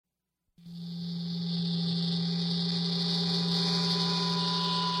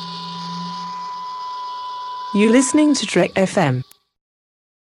You're listening to Trek FM.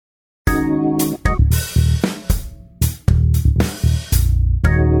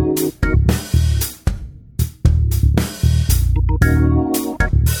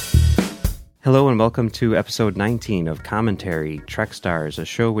 Hello and welcome to episode 19 of Commentary, Trek Stars, a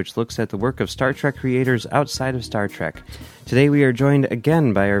show which looks at the work of Star Trek creators outside of Star Trek. Today we are joined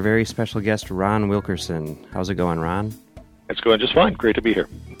again by our very special guest, Ron Wilkerson. How's it going, Ron? It's going just fine. Great to be here.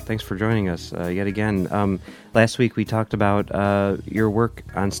 Thanks for joining us yet again. Last week we talked about your work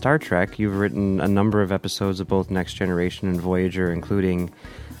on Star Trek. You've written a number of episodes of both Next Generation and Voyager, including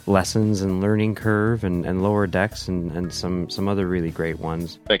Lessons and Learning Curve and Lower Decks and some other really great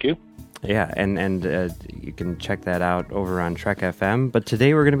ones. Thank you. Yeah, and you can check that out over on Trek FM. But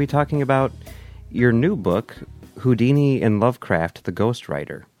today we're going to be talking about your new book, Houdini and Lovecraft, the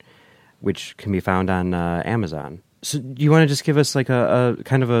Ghostwriter, which can be found on Amazon. So do you want to just give us like a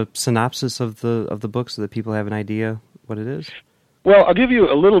kind of a synopsis of the book so that people have an idea what it is? Well, I'll give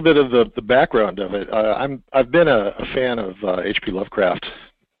you a little bit of the background of it. I've been a fan of H.P. Lovecraft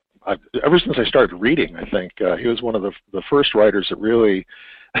ever since I started reading, I think. He was one of the first writers that really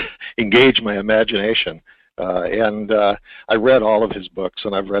engaged my imagination. And I read all of his books,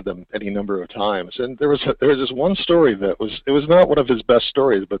 and I've read them any number of times. And there was this one story that was not one of his best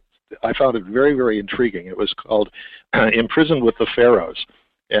stories, but I found it very, very intriguing. It was called Imprisoned with the Pharaohs.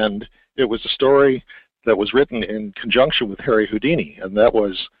 And it was a story that was written in conjunction with Harry Houdini, and that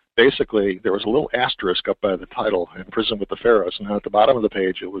was basically, there was a little asterisk up by the title, Imprisoned with the Pharaohs, and at the bottom of the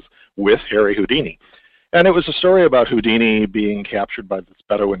page it was with Harry Houdini. And it was a story about Houdini being captured by this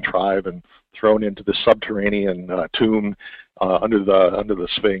Bedouin tribe and thrown into the subterranean tomb under the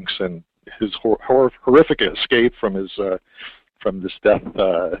Sphinx, and his horrific escape from this death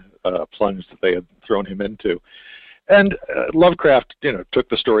plunge that they had thrown him into. And Lovecraft, took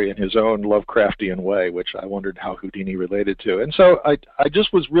the story in his own Lovecraftian way, which I wondered how Houdini related to. And so I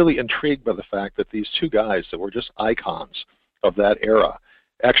just was really intrigued by the fact that these two guys that were just icons of that era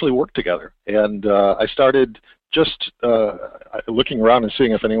actually worked together. And I started just looking around and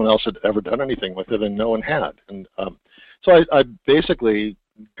seeing if anyone else had ever done anything with it, and no one had. And so I basically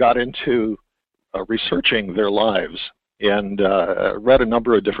got into researching their lives and read a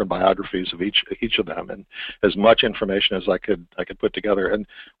number of different biographies of each of them, and as much information as I could put together. And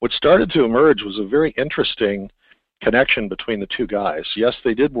what started to emerge was a very interesting connection between the two guys. Yes,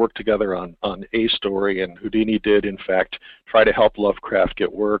 they did work together on a story, and Houdini did, in fact, try to help Lovecraft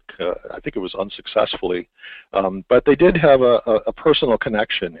get work. I think it was unsuccessfully. But they did have a personal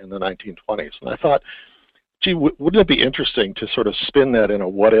connection in the 1920s. And I thought, gee, wouldn't it be interesting to sort of spin that in a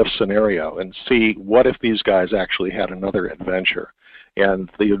what-if scenario and see what if these guys actually had another adventure?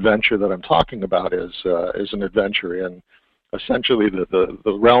 And the adventure that I'm talking about is an adventure in essentially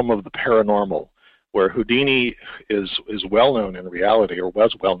the realm of the paranormal, where Houdini is well known in reality, or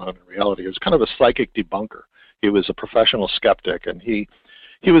was well known in reality, as kind of a psychic debunker. He was a professional skeptic, and he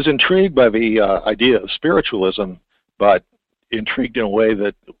was intrigued by the idea of spiritualism, but intrigued in a way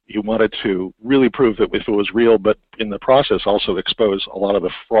that he wanted to really prove that if it was real, but in the process also expose a lot of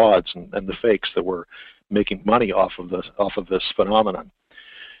the frauds and the fakes that were making money off of this phenomenon.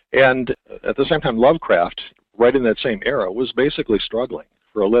 And at the same time, Lovecraft, right in that same era, was basically struggling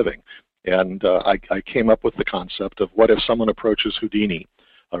for a living. And I came up with the concept of what if someone approaches Houdini,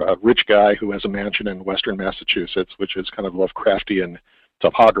 a rich guy who has a mansion in western Massachusetts, which is kind of Lovecraftian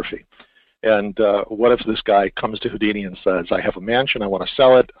topography. And what if this guy comes to Houdini and says, I have a mansion, I want to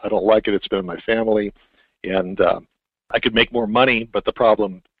sell it, I don't like it, it's been in my family, and I could make more money, but the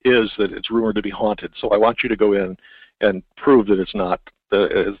problem is that it's rumored to be haunted. So I want you to go in and prove that it's not,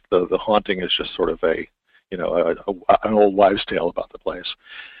 the haunting is just sort of an old wives' tale about the place.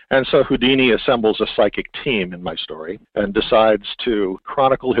 And so Houdini assembles a psychic team in my story and decides to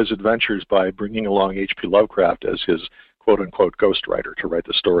chronicle his adventures by bringing along H.P. Lovecraft as his quote-unquote ghostwriter to write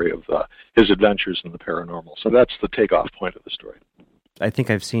the story of his adventures in the paranormal. So that's the takeoff point of the story. I think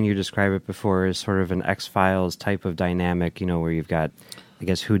I've seen you describe it before as sort of an X-Files type of dynamic, where you've got, I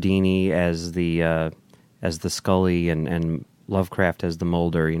guess, Houdini as the Scully and Lovecraft as the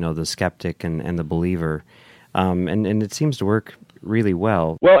Mulder, the skeptic and the believer. And it seems to work really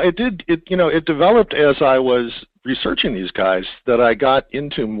well. Well, it did. It developed as I was researching these guys that I got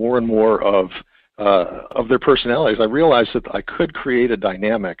into more and more of their personalities. I realized that I could create a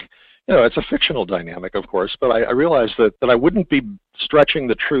dynamic. It's a fictional dynamic, of course, but I realized that I wouldn't be stretching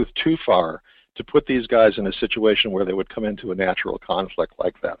the truth too far to put these guys in a situation where they would come into a natural conflict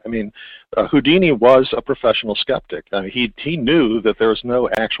like that. I mean, Houdini was a professional skeptic. He knew that there was no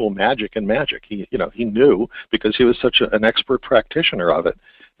actual magic in magic. He knew, because he was such an expert practitioner of it,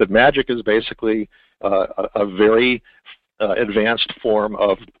 that magic is basically a very advanced form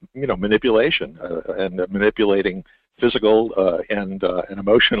of manipulation and manipulating physical and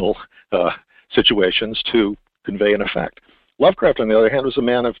emotional situations to convey an effect. Lovecraft, on the other hand, was a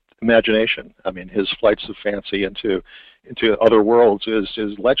man of imagination. I mean, his flights of fancy into other worlds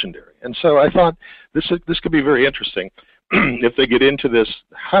is legendary. And so I thought this could be very interesting if they get into this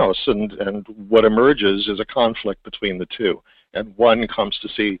house, and what emerges is a conflict between the two, and one comes to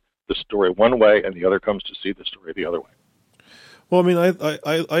see the story one way, and the other comes to see the story the other way. Well, I mean,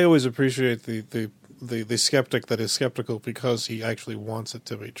 I always appreciate the skeptic that is skeptical because he actually wants it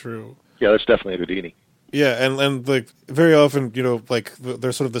to be true. Yeah, that's definitely Houdini. Yeah, and like very often, like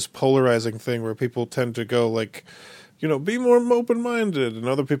there's sort of this polarizing thing where people tend to go like, be more open-minded, and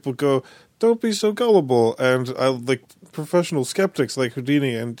other people go, don't be so gullible. And I like professional skeptics like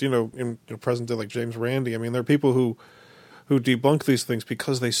Houdini, and in present day like James Randi. I mean, there are people who debunk these things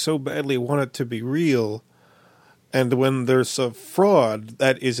because they so badly want it to be real. And when there's a fraud,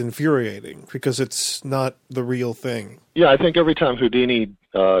 that is infuriating because it's not the real thing. Yeah, I think every time Houdini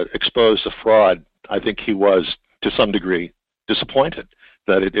exposed a fraud, I think he was, to some degree, disappointed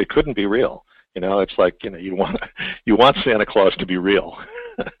that it couldn't be real. It's like, you want Santa Claus to be real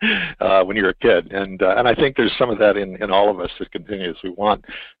when you're a kid. And I think there's some of that in all of us that continues. We want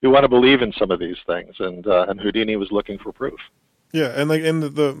to believe in some of these things. And Houdini was looking for proof. Yeah, and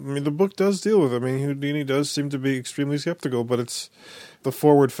the book does deal with it. I mean, Houdini does seem to be extremely skeptical, but it's the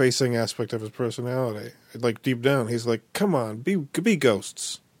forward-facing aspect of his personality. Like deep down, he's like, "Come on, be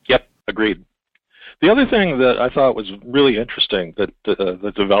ghosts." Yep, agreed. The other thing that I thought was really interesting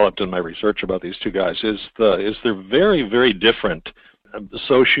that developed in my research about these two guys is their very, very different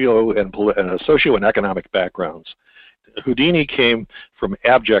socio and economic backgrounds. Houdini came from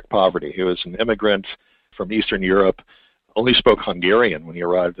abject poverty. He was an immigrant from Eastern Europe. Only spoke Hungarian when he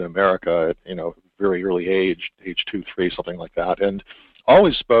arrived in America at very early age 2, 3, something like that, and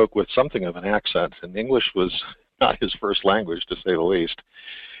always spoke with something of an accent. And English was not his first language, to say the least,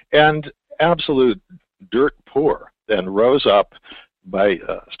 and absolute dirt poor. And rose up by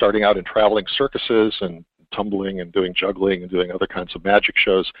starting out in traveling circuses and tumbling and doing juggling and doing other kinds of magic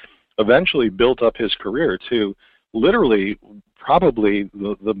shows. Eventually built up his career to literally probably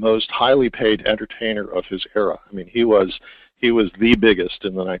the most highly paid entertainer of his era. I mean, he was the biggest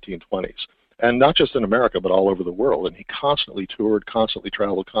in the 1920s, and not just in America, but all over the world. And he constantly toured, constantly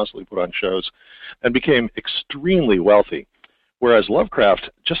traveled, constantly put on shows, and became extremely wealthy. Whereas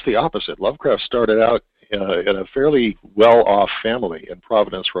Lovecraft, just the opposite. Lovecraft started out in a fairly well-off family in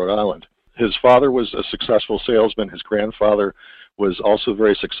Providence, Rhode Island. His father was a successful salesman. His grandfather was also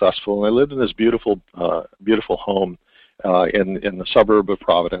very successful, and they lived in this beautiful home in the suburb of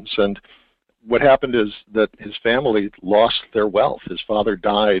Providence. And what happened is that his family lost their wealth. His father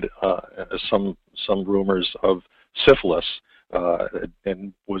died, some rumors, of syphilis,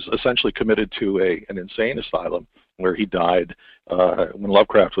 and was essentially committed to an insane asylum where he died when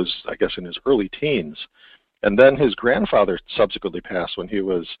Lovecraft was, I guess, in his early teens. And then his grandfather subsequently passed when he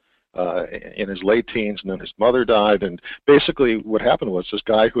was in his late teens, and then his mother died. And basically what happened was this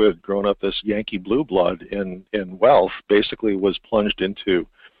guy who had grown up this Yankee blue blood in wealth basically was plunged into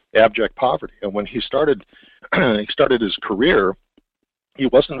abject poverty. And when he started his career, he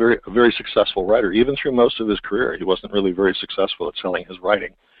wasn't a very successful writer. Even through most of his career, he wasn't really very successful at selling his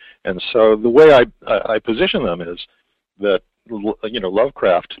writing. And so the way I position them is that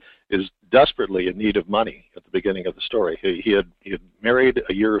Lovecraft is desperately in need of money at the beginning of the story. He had married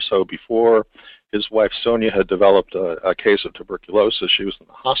a year or so before. His wife Sonia had developed a case of tuberculosis. She was in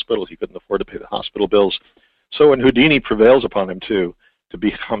the hospital. He couldn't afford to pay the hospital bills. So when Houdini prevails upon him to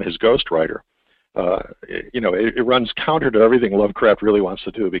become his ghostwriter, it runs counter to everything Lovecraft really wants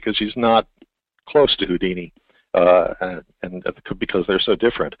to do, because he's not close to Houdini, and because they're so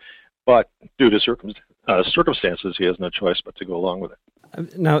different. But due to circumstances, he has no choice but to go along with it.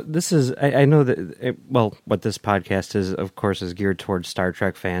 Now, this is, I know that, what this podcast is, of course, is geared towards Star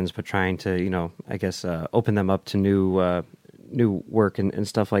Trek fans, but trying to, open them up to new work and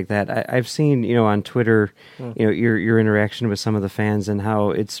stuff like that. I've seen, on Twitter, your interaction with some of the fans and how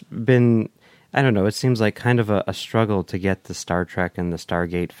it's been, I don't know, it seems like kind of a struggle to get the Star Trek and the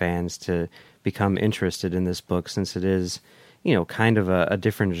Stargate fans to become interested in this book, since it is, kind of a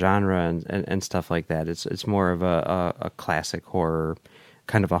different genre and stuff like that. It's more of a classic horror,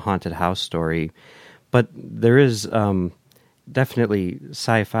 kind of a haunted house story. But there is definitely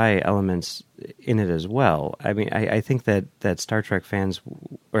sci-fi elements in it as well. I mean, I think that Star Trek fans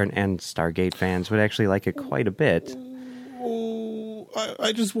and Stargate fans would actually like it quite a bit.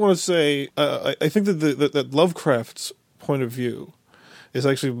 I just want to say, I think that Lovecraft's point of view is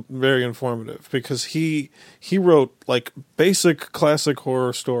actually very informative, because he wrote like basic classic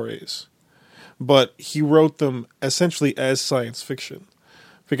horror stories, but he wrote them essentially as science fiction,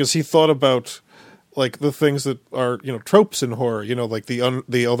 because he thought about like the things that are, tropes in horror, like the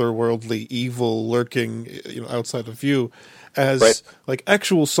otherworldly evil lurking, outside of view, as like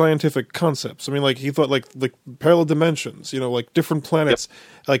actual scientific concepts. I mean, like he thought like parallel dimensions, like different planets.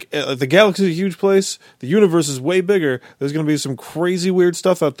 Like the galaxy is a huge place. The universe is way bigger. There's going to be some crazy weird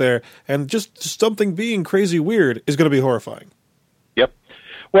stuff out there, and just something being crazy weird is going to be horrifying. Yep.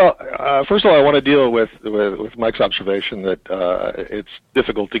 Well, first of all, I want to deal with Mike's observation that it's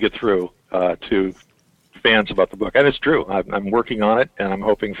difficult to get through to fans about the book, and it's true. I'm working on it, and I'm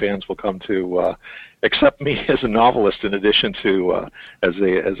hoping fans will come to accept me as a novelist in addition to as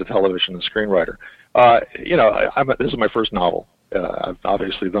a television and screenwriter. This is my first novel. I've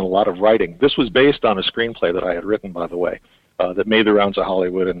obviously done a lot of writing. This was based on a screenplay that I had written, by the way, that made the rounds of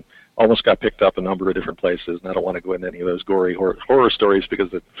Hollywood and almost got picked up a number of different places. And I don't want to go into any of those gory horror stories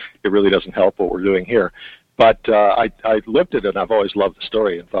because it really doesn't help what we're doing here. But I looked at it, and I've always loved the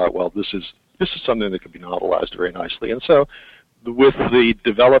story and thought, well, this is something that could be novelized very nicely. And so with the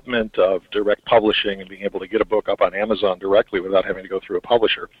development of direct publishing and being able to get a book up on Amazon directly without having to go through a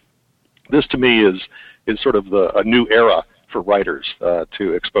publisher, this to me is sort of a new era for writers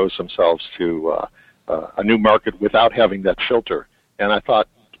to expose themselves to a new market without having that filter. And I thought,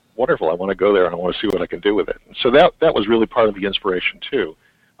 wonderful, I want to go there and I want to see what I can do with it. And so that was really part of the inspiration, too,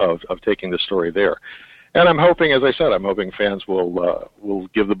 of taking the story there. And I'm hoping, as I said, fans will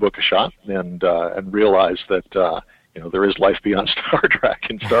give the book a shot and realize that there is life beyond Star Trek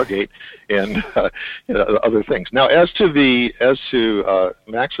and Stargate and other things. Now, as to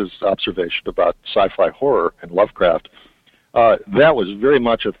Max's observation about sci-fi horror and Lovecraft, that was very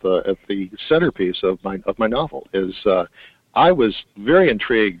much at the centerpiece of my novel. I was very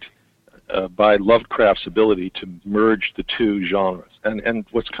intrigued by Lovecraft's ability to merge the two genres. And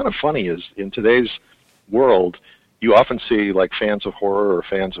what's kind of funny is in today's world, you often see like fans of horror or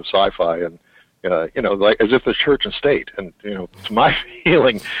fans of sci-fi, and like as if they're church and state. And to my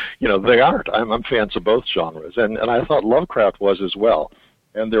feeling, they aren't. I'm fans of both genres, and I thought Lovecraft was as well.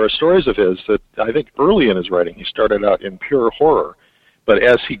 And there are stories of his that I think early in his writing he started out in pure horror, but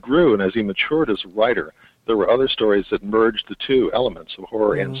as he grew and as he matured as a writer, there were other stories that merged the two elements of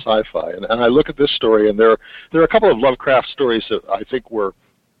horror and sci-fi. And I look at this story, and there are a couple of Lovecraft stories that I think were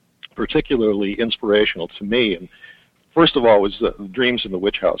particularly inspirational to me. And first of all was the Dreams in the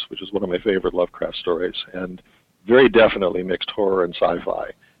Witch House, which is one of my favorite Lovecraft stories, and very definitely mixed horror and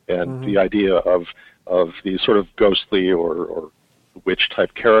sci-fi. And the idea of these sort of ghostly or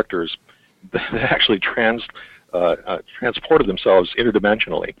witch-type characters that actually transported themselves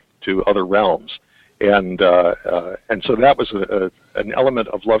interdimensionally to other realms. And so that was an element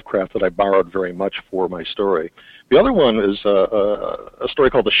of Lovecraft that I borrowed very much for my story. The other one is a story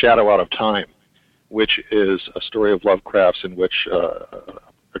called The Shadow Out of Time, which is a story of Lovecraft's in which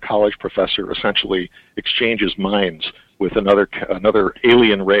a college professor essentially exchanges minds with another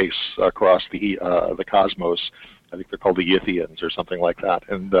alien race across the cosmos. I think they're called the Yithians or something like that.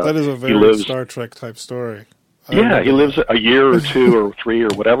 And that is a very Star Trek type story. Yeah, he lives a year or two or three or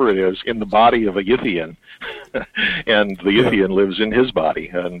whatever it is in the body of a Yithian, and the Yithian lives in his body.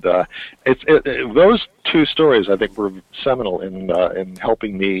 And those two stories, I think, were seminal in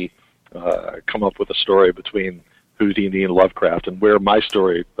helping me come up with a story between Houdini and Lovecraft and where my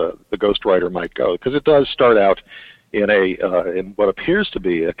story, the ghostwriter, might go. Because it does start out in what appears to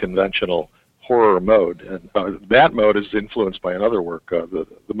be a conventional horror mode, and that mode is influenced by another work, the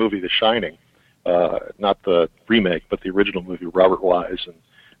movie The Shining. Not the remake, but the original movie, Robert Wise, and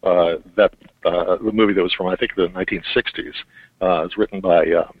the movie that was from, I think, the 1960s. It's written by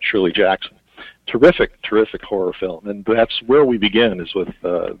Shirley Jackson. Terrific horror film, and that's where we begin, is with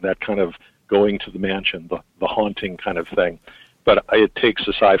that kind of going to the mansion, the haunting kind of thing. But it takes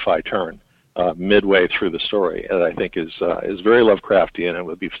a sci-fi turn midway through the story, and I think is very Lovecraftian and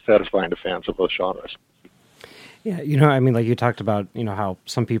would be satisfying to fans of both genres. Yeah, like you talked about, how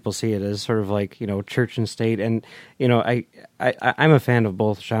some people see it as sort of like, church and state. And, I'm a fan of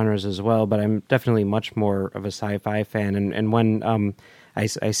both genres as well, but I'm definitely much more of a sci-fi fan. And when I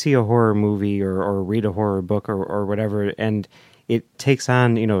see a horror movie or read a horror book or whatever, and it takes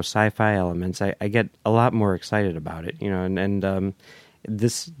on, sci-fi elements, I get a lot more excited about it, and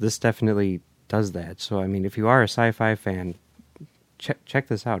this definitely does that. So, if you are a sci-fi fan, check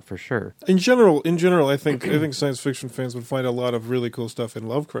this out for sure. In general, I think science fiction fans would find a lot of really cool stuff in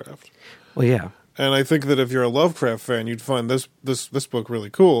Lovecraft. Well, yeah, and I think that if you're a Lovecraft fan, you'd find this book really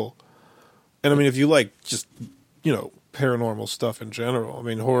cool. And if you like just paranormal stuff in general. I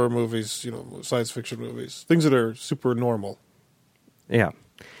mean, horror movies, science fiction movies, things that are super normal. Yeah.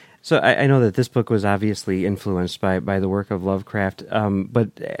 So I know that this book was obviously influenced by the work of Lovecraft,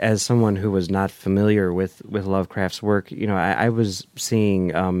 but as someone who was not familiar with Lovecraft's work, I was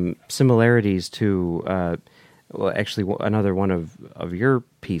seeing similarities to, actually another one of your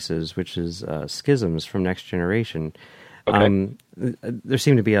pieces, which is Schisms from Next Generation. Okay. There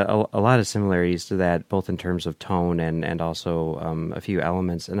seem to be a lot of similarities to that, both in terms of tone and also a few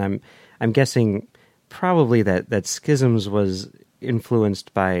elements. And I'm guessing probably that Schisms was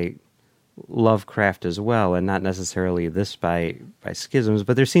influenced by Lovecraft as well, and not necessarily this by Schisms.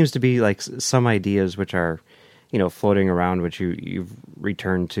 But there seems to be like some ideas which are, floating around, which you've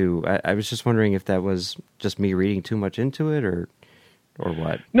returned to. I was just wondering if that was just me reading too much into it, or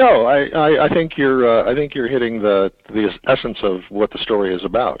what? No, I think you're hitting the essence of what the story is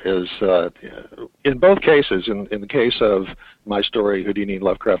about. Is in both cases, in the case of my story, Houdini and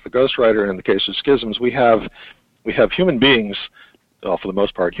Lovecraft, the Ghostwriter, and in the case of Schisms, we have human beings, well, for the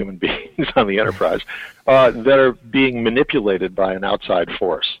most part, human beings on the Enterprise, that are being manipulated by an outside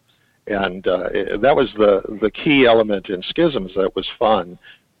force, and that was the key element in Schisms that was fun,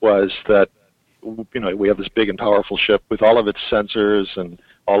 was that we have this big and powerful ship with all of its sensors and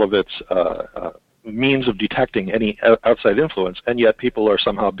all of its means of detecting any outside influence, and yet people are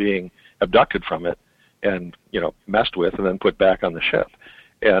somehow being abducted from it and messed with and then put back on the ship.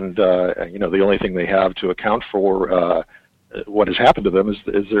 And the only thing they have to account for what has happened to them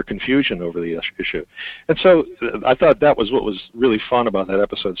is their confusion over the issue. And so I thought that was what was really fun about that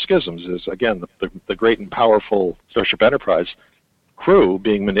episode, Schisms, is again the great and powerful Starship Enterprise crew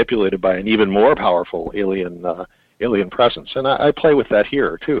being manipulated by an even more powerful alien presence, and I play with that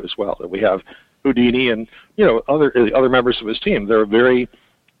here too as well. That we have Houdini and other members of his team. They're very,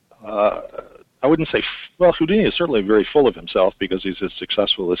 I wouldn't say, well, Houdini is certainly very full of himself because he's as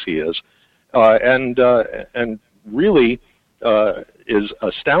successful as he is, and really is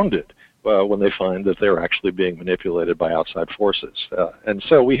astounded when they find that they're actually being manipulated by outside forces, and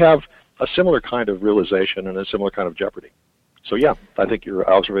so we have a similar kind of realization and a similar kind of jeopardy. So yeah, I think your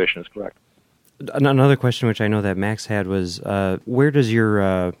observation is correct. Another question, which I know that Max had, was where does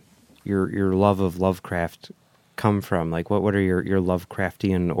your love of Lovecraft come from? Like, what are your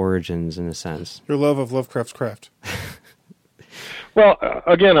Lovecraftian origins, in a sense? Your love of Lovecraft's craft. Well,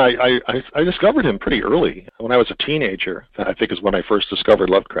 again, I discovered him pretty early. When I was a teenager, I think is when I first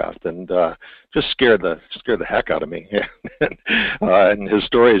discovered Lovecraft, and just scared the heck out of me. And his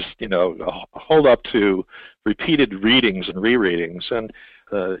stories, hold up to repeated readings and rereadings. And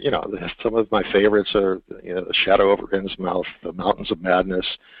some of my favorites are The Shadow over Innsmouth, The Mountains of Madness.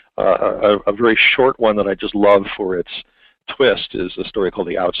 A very short one that I just love for its twist is a story called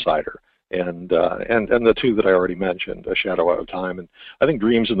The Outsider. And the two that I already mentioned, A Shadow Out of Time, and I think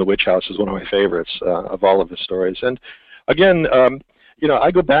Dreams in the Witch House is one of my favorites of all of his stories. And again, I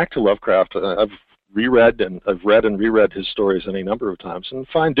go back to Lovecraft. I've read and reread his stories any number of times, and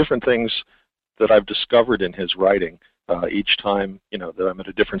find different things that I've discovered in his writing each time. That I'm at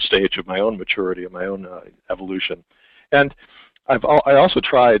a different stage of my own maturity, of my own evolution, and I also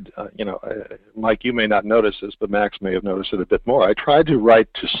tried, Mike, you may not notice this, but Max may have noticed it a bit more. I tried to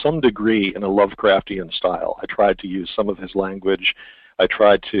write to some degree in a Lovecraftian style. I tried to use some of his language. I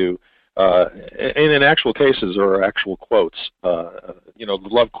tried to, and in actual cases or actual quotes, the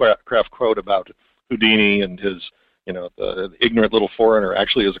Lovecraft quote about Houdini and his, the ignorant little foreigner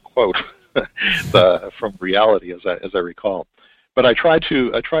actually is a quote from reality, as I recall. But I tried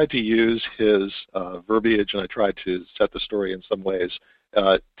to use his verbiage, and I tried to set the story in some ways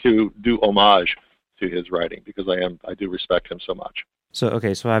to do homage to his writing, because I do respect him so much. So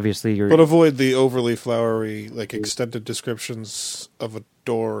obviously you're... But avoid the overly flowery, extended descriptions of a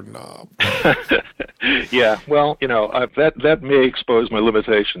doorknob. Yeah, well, that may expose my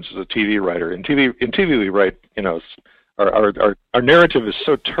limitations as a TV writer. In TV we write, Our narrative is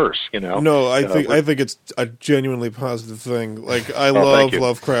so terse, No, I think it's a genuinely positive thing. I love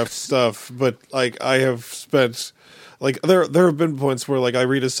Lovecraft stuff, but I have spent there have been points where I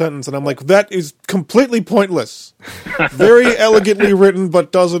read a sentence and I'm like, that is completely pointless. Very elegantly written,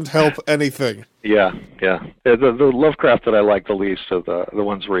 but doesn't help anything. Yeah. The Lovecraft that I like the least are the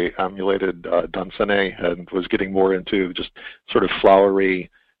ones where he emulated Dunsany and was getting more into just sort of flowery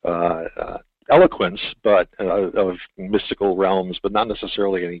eloquence, but of mystical realms, but not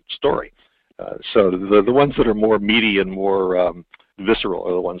necessarily any story. So the ones that are more meaty and more visceral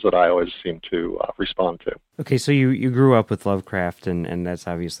are the ones that I always seem to respond to. Okay, so you grew up with Lovecraft, and that's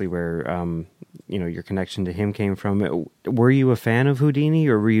obviously where your connection to him came from. Were you a fan of Houdini,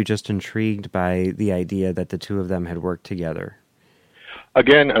 or were you just intrigued by the idea that the two of them had worked together?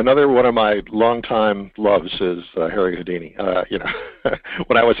 Again, another one of my longtime loves is Harry Houdini.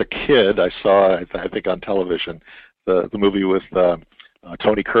 When I was a kid, I saw, I think on television, the movie with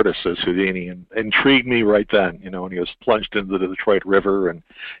Tony Curtis as Houdini, and intrigued me right then. When he was plunged into the Detroit River and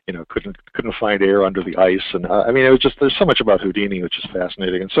couldn't find air under the ice, and it was just, there's so much about Houdini which is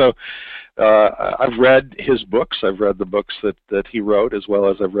fascinating. And so I've read his books. I've read the books that he wrote, as well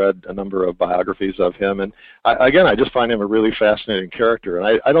as I've read a number of biographies of him. And I just find him a really fascinating character.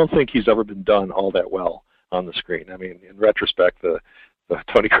 And I don't think he's ever been done all that well on the screen. In retrospect, the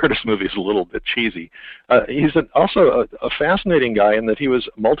Tony Curtis movie is a little bit cheesy. He's also a fascinating guy in that he was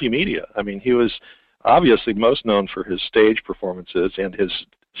multimedia. He was obviously most known for his stage performances and his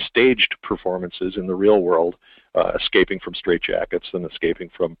staged performances in the real world, escaping from straitjackets and escaping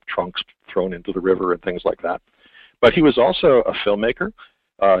from trunks thrown into the river and things like that. But he was also a filmmaker.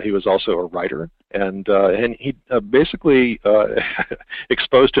 He was also a writer, and he basically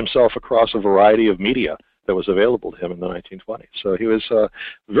exposed himself across a variety of media that was available to him in the 1920s. So he was a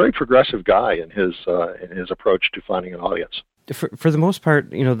very progressive guy in his approach to finding an audience. For the most part,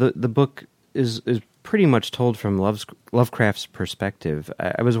 the book is pretty much told from Lovecraft's perspective.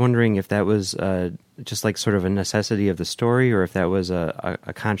 I was wondering if that was just like sort of a necessity of the story, or if that was a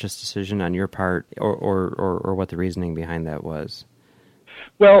conscious decision on your part, or what the reasoning behind that was.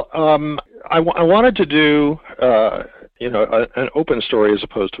 Well, I wanted to do an open story as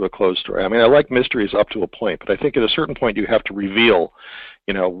opposed to a closed story. I like mysteries up to a point, but I think at a certain point you have to reveal,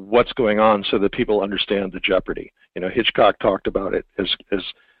 what's going on so that people understand the jeopardy. Hitchcock talked about it as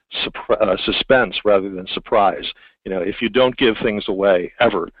suspense rather than surprise. If you don't give things away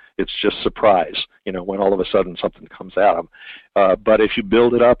ever, it's just surprise, when all of a sudden something comes at them. But if you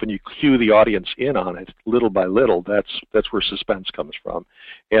build it up and you cue the audience in on it little by little, that's where suspense comes from.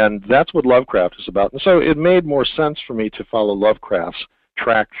 And that's what Lovecraft is about. And so it made more sense for me to follow Lovecraft's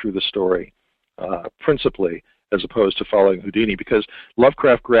track through the story, principally, as opposed to following Houdini, because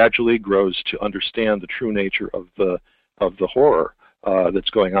Lovecraft gradually grows to understand the true nature of the horror that's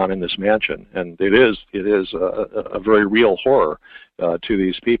going on in this mansion, and it is a very real horror to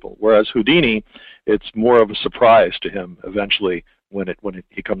these people. Whereas Houdini, it's more of a surprise to him eventually when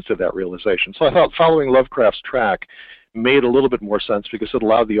he comes to that realization. So I thought following Lovecraft's track made a little bit more sense, because it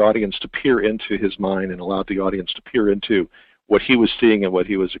allowed the audience to peer into his mind and allowed the audience to peer into what he was seeing and what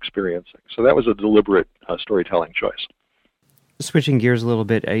he was experiencing. So that was a deliberate storytelling choice. Switching gears a little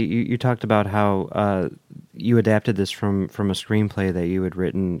bit, you talked about how you adapted this from a screenplay that you had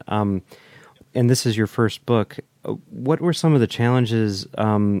written, and this is your first book. What were some of the challenges,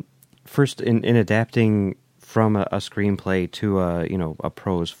 first in adapting from a screenplay to a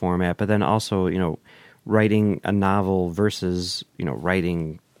prose format, but then also writing a novel versus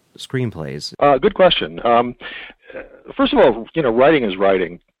writing screenplays? Good question. First of all, writing is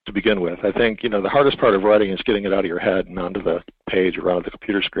writing. To begin with, I think the hardest part of writing is getting it out of your head and onto the page or onto the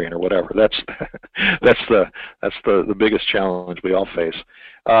computer screen or whatever. That's the biggest challenge we all face.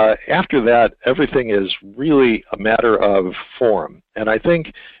 After that, everything is really a matter of form. And I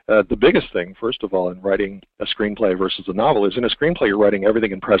think the biggest thing, first of all, in writing a screenplay versus a novel is in a screenplay you're writing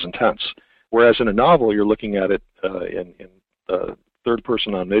everything in present tense, whereas in a novel you're looking at it in third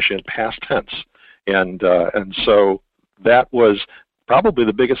person omniscient past tense, and so that was probably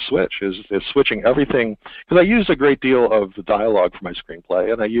the biggest switch is switching everything, because I used a great deal of the dialogue for my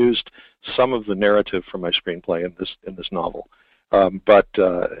screenplay, and I used some of the narrative for my screenplay in this novel, but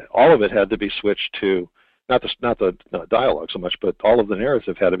all of it had to be switched to not the dialogue so much, but all of the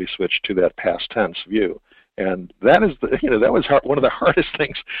narrative had to be switched to that past tense view, and that is that was one of the hardest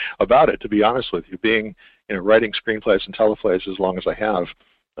things about it, to be honest with you, being writing screenplays and teleplays as long as I have.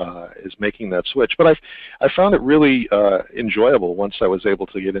 Is making that switch. But I found it really enjoyable once I was able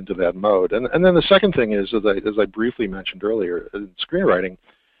to get into that mode. And then the second thing is, as I briefly mentioned earlier, in screenwriting,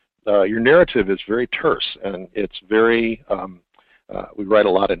 your narrative is very terse, and it's very, we write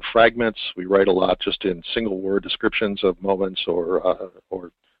a lot in fragments, we write a lot just in single word descriptions of moments or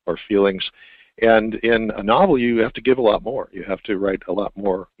feelings. And in a novel, you have to give a lot more. You have to write a lot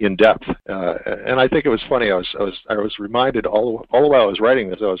more in depth. And I think it was funny. I was reminded all the while I was writing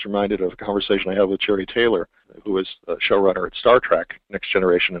this. I was reminded of a conversation I had with Cherry Taylor, who was a showrunner at Star Trek: Next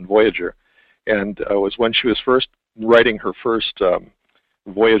Generation and Voyager. And it was when she was first writing her first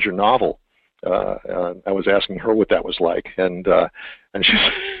Voyager novel. I was asking her what that was like, and she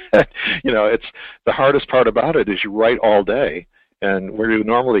said, it's the hardest part about it is you write all day. And where you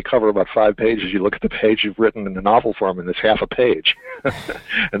normally cover about 5 pages, you look at the page you've written in the novel form, and it's half a page.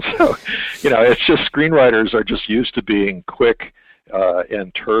 And so, it's just screenwriters are just used to being quick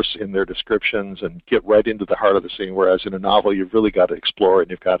and terse in their descriptions and get right into the heart of the scene, whereas in a novel, you've really got to explore and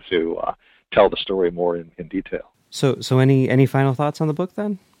you've got to tell the story more in detail. So any final thoughts on the book,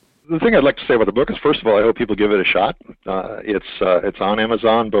 then? The thing I'd like to say about the book is, first of all, I hope people give it a shot. It's on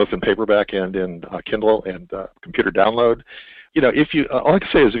Amazon, both in paperback and in Kindle and computer download. All I can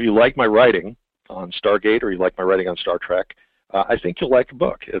say is if you like my writing on Stargate or you like my writing on Star Trek, I think you'll like the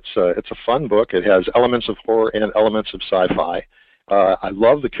book. It's a fun book. It has elements of horror and elements of sci-fi. I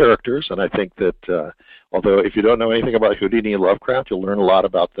love the characters, and I think that although if you don't know anything about Houdini and Lovecraft, you'll learn a lot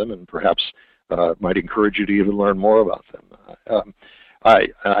about them, and perhaps might encourage you to even learn more about them. I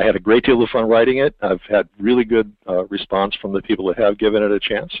had a great deal of fun writing it. I've had really good response from the people that have given it a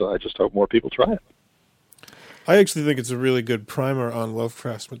chance, so I just hope more people try it. I actually think it's a really good primer on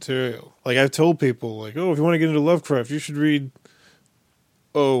Lovecraft's material. Like, I've told people, if you want to get into Lovecraft, you should read...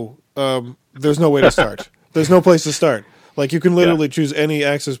 there's no way to start. There's no place to start. You can literally choose any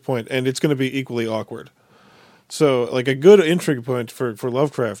access point, and it's going to be equally awkward. So, a good entry point for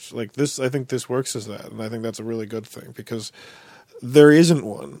Lovecraft, this, I think this works as that, and I think that's a really good thing, because there isn't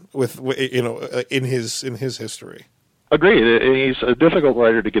one in his history. Agreed. He's a difficult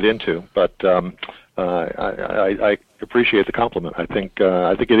writer to get into, but I appreciate the compliment. I think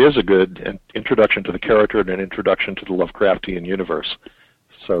it is a good introduction to the character and an introduction to the Lovecraftian universe.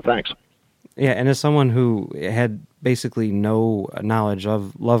 So thanks. Yeah, and as someone who had basically no knowledge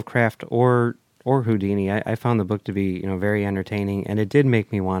of Lovecraft or Houdini, I found the book to be very entertaining, and it did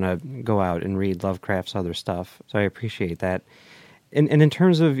make me want to go out and read Lovecraft's other stuff. So I appreciate that. And in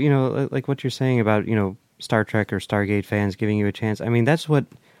terms of like what you're saying about Star Trek or Stargate fans giving you a chance, I mean that's what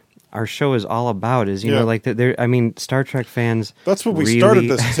our show is all about. Is Star Trek fans. That's what we started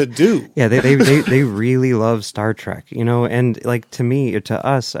this to do. Yeah, they really love Star Trek, and to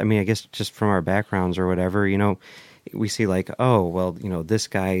us, I mean, I guess just from our backgrounds or whatever, we see this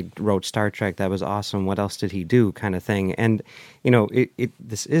guy wrote Star Trek, that was awesome. What else did he do? Kind of thing, and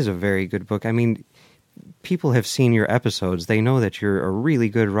this is a very good book. I mean, people have seen your episodes; they know that you're a really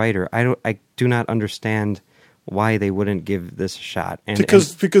good writer. I do not understand why they wouldn't give this a shot.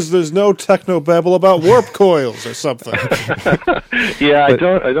 Because there's no technobabble about warp coils or something. Yeah, I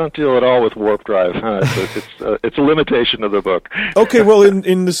don't deal at all with warp drive. It's a limitation of the book. Okay, well,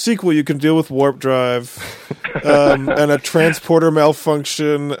 in the sequel, you can deal with warp drive, and a transporter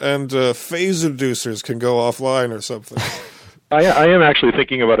malfunction, and phase inducers can go offline or something. I am actually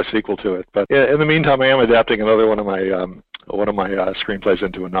thinking about a sequel to it, but in the meantime, I am adapting another one of my screenplays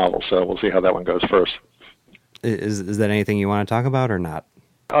into a novel. So we'll see how that one goes first. Is that anything you want to talk about or not?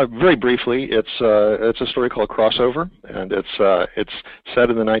 Very briefly, it's a story called Crossover, and it's set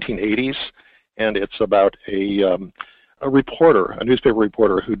in the 1980s, and it's about a newspaper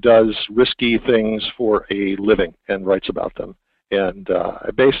reporter who does risky things for a living and writes about them. And I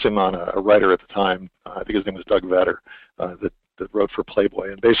based him on a writer at the time, I think his name was Doug Vedder, that wrote for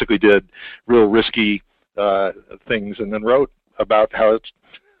Playboy, and basically did real risky things, and then wrote about how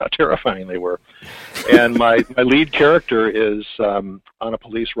terrifying they were. And my lead character is on a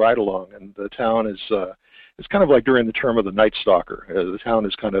police ride-along, and the town is it's kind of like during the term of the Night Stalker. The town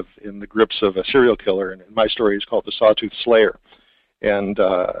is kind of in the grips of a serial killer, and my story is called The Sawtooth Slayer. And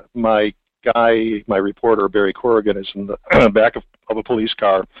my reporter, Barry Corrigan, is in the back of a police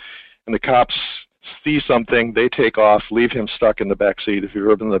car, and the cops see something, they take off, leave him stuck in the back seat. If you've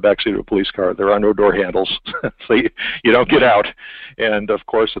ever been in the back seat of a police car, there are no door handles, so you don't get out. And of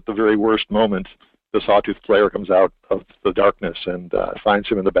course, at the very worst moment, the Sawtooth Slayer comes out of the darkness and finds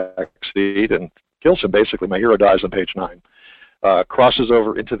him in the back seat and kills him. Basically, my hero dies on page 9. Crosses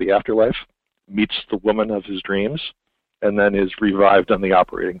over into the afterlife, meets the woman of his dreams, and then is revived on the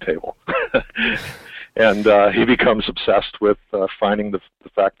operating table. And he becomes obsessed with finding the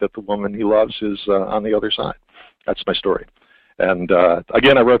fact that the woman he loves is on the other side. That's my story. And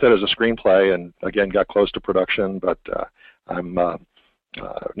again, I wrote that as a screenplay, and again got close to production. But I'm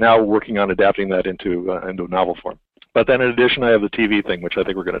now working on adapting that into a novel form. But then, in addition, I have the TV thing, which I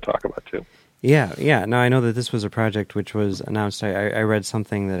think we're going to talk about too. Yeah. No, I know that this was a project which was announced. I read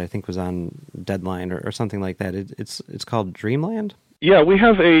something that I think was on Deadline or something like that. It's called Dreamland. Yeah, we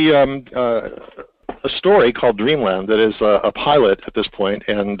have a story called Dreamland that is a pilot at this point,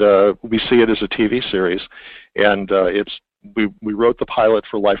 and we see it as a TV series. And we wrote the pilot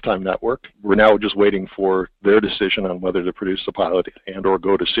for Lifetime Network. We're now just waiting for their decision on whether to produce the pilot and or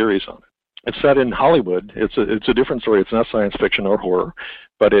go to series on it. It's set in Hollywood. It's a different story. It's not science fiction or horror,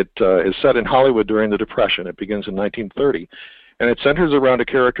 but it is set in Hollywood during the Depression. It begins in 1930. and it centers around a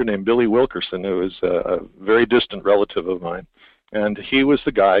character named Billy Wilkerson, who is a very distant relative of mine. And he was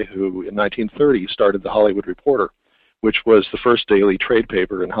the guy who, in 1930, started the Hollywood Reporter, which was the first daily trade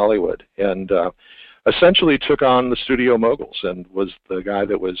paper in Hollywood, and essentially took on the studio moguls and was the guy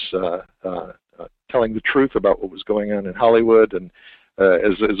that was telling the truth about what was going on in Hollywood, and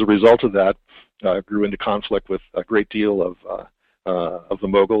as a result of that, grew into conflict with a great deal of the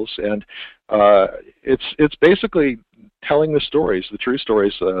moguls. And it's basically telling the stories, the true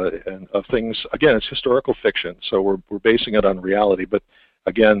stories and of things. Again, it's historical fiction, so we're basing it on reality. But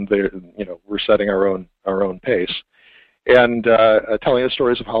again, we're setting our own pace and telling the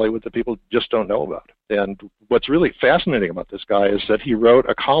stories of Hollywood that people just don't know about. And what's really fascinating about this guy is that he wrote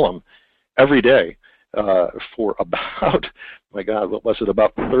a column every day for about, my God, what was it,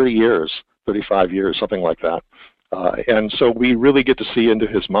 about 30 years, 35 years, something like that. And so we really get to see into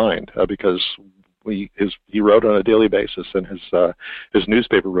his mind because he wrote on a daily basis, and his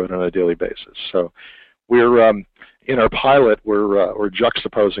newspaper wrote on a daily basis. So we're in our pilot, we're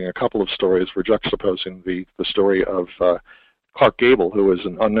juxtaposing a couple of stories. We're juxtaposing the story of Clark Gable, who was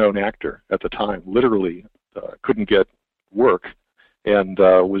an unknown actor at the time, literally couldn't get work, and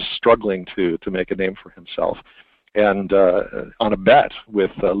was struggling to make a name for himself. And on a bet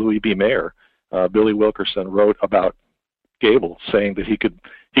with Louis B. Mayer, Billy Wilkerson wrote about Gable, saying that he could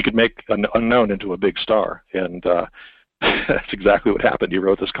make an unknown into a big star, and that's exactly what happened. He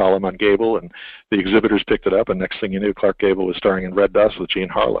wrote this column on Gable, and the exhibitors picked it up, and next thing you knew, Clark Gable was starring in Red Dust with Jean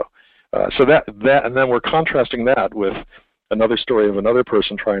Harlow. So that, and then we're contrasting that with another story of another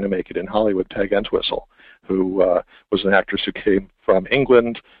person trying to make it in Hollywood, Peg Entwistle, who was an actress who came from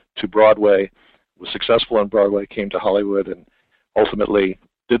England to Broadway, was successful on Broadway, came to Hollywood, and ultimately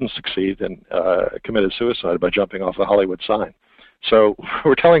didn't succeed and committed suicide by jumping off a Hollywood sign. So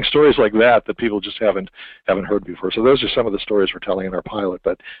we're telling stories like that people just haven't heard before. So those are some of the stories we're telling in our pilot,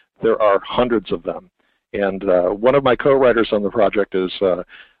 but there are hundreds of them. And one of my co-writers on the project is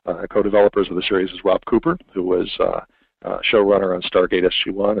co-developers of the series is Rob Cooper, who was showrunner on Stargate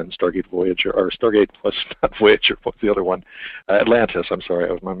SG-1 and Stargate Voyager, or Stargate, not Voyager, what's the other one? Atlantis, I'm sorry,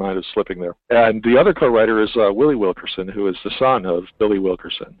 my mind is slipping there. And the other co-writer is Willie Wilkerson, who is the son of Billy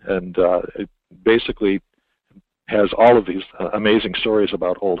Wilkerson, and it basically has all of these amazing stories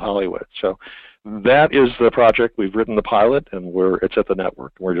about old Hollywood. So that is the project. We've written the pilot, and it's at the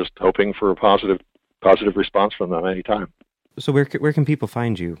network. We're just hoping for a positive response from them anytime. So where can people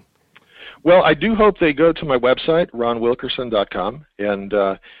find you? Well, I do hope they go to my website, ronwilkerson.com, and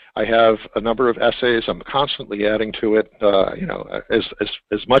I have a number of essays. I'm constantly adding to it,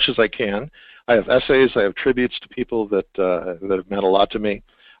 as much as I can. I have essays. I have tributes to people that have meant a lot to me.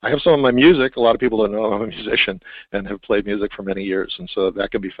 I have some of my music. A lot of people don't know I'm a musician and have played music for many years, and so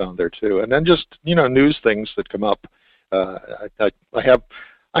that can be found there too. And then just news things that come up. I have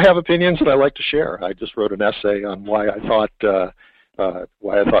opinions that I like to share. I just wrote an essay on why I thought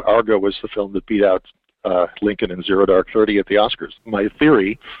Argo was the film that beat out Lincoln in Zero Dark 30 at the Oscars. My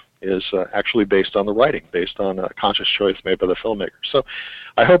theory is actually based on the writing, based on a conscious choice made by the filmmaker. So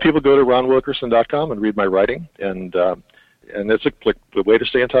I hope people go to ronwilkerson.com and read my writing, and it's a way to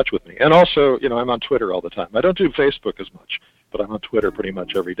stay in touch with me. And also, I'm on Twitter all the time. I don't do Facebook as much, but I'm on Twitter pretty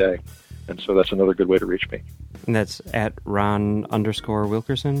much every day. And so that's another good way to reach me. And that's at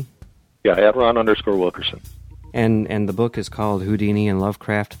Ron_Wilkerson? Yeah, at Ron_Wilkerson. And the book is called Houdini and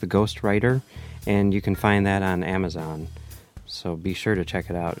Lovecraft, the Ghost Writer, and you can find that on Amazon. So be sure to check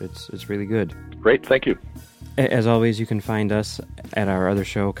it out. It's really good. Great, thank you. As always, you can find us at our other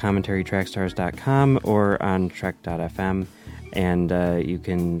show, commentarytrackstars.com, or on trek.fm. And you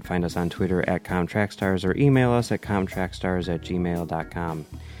can find us on Twitter at comtrackstars, or email us at comtrackstars@gmail.com.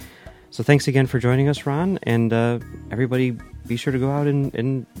 So thanks again for joining us, Ron, and everybody be sure to go out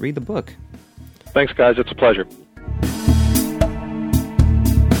and read the book. Thanks, guys. It's a pleasure.